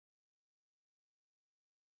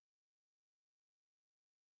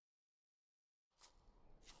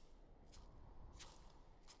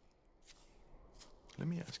Let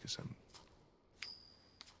me ask you something.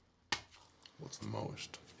 What's the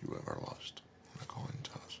most you ever lost in a coin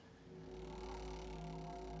toss?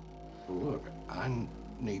 Look, I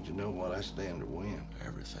need to know what I stand to win.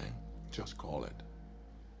 Everything. Just call it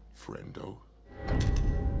friendo.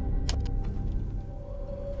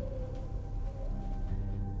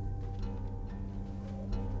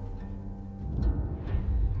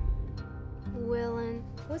 Willin,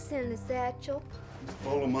 what's in the satchel? It's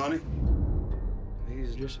full of money.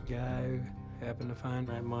 He's just a guy who happened to find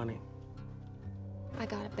that money. I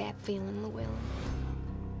got a bad feeling, Llewellyn.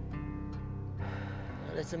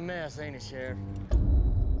 It's a mess, ain't it, Sheriff?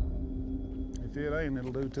 If it ain't,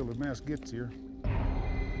 it'll do till the mess gets here.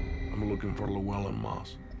 I'm looking for Llewellyn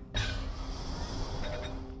Moss.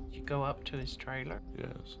 You go up to his trailer.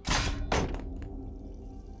 Yes.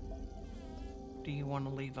 Do you want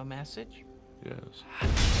to leave a message? Yes.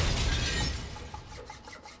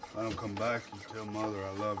 If I don't come back, you tell Mother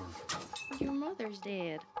I love her. Your mother's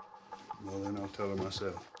dead. Well, then I'll tell her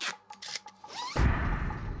myself.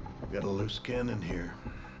 Got a loose cannon here.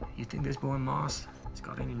 You think this boy Moss has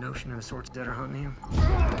got any notion of the sorts that are hunting him?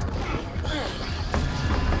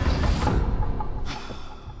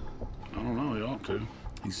 I don't know, he ought to.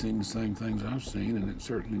 He's seen the same things I've seen, and it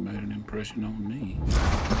certainly made an impression on me.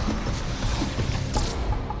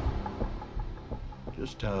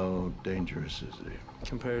 Just how dangerous is he?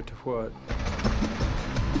 Compared to what?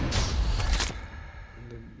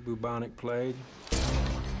 The bubonic plague?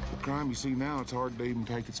 The crime you see now, it's hard to even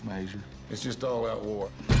take its measure. It's just all-out war.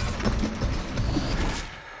 You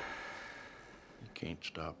can't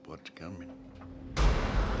stop what's coming.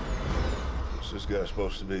 Is this guy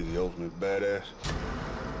supposed to be the ultimate badass?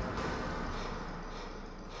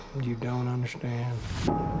 You don't understand.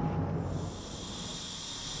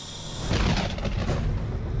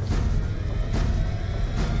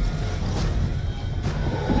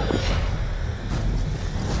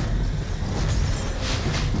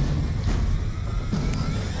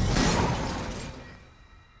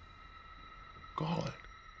 Call it.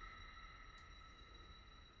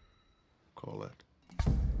 Call it.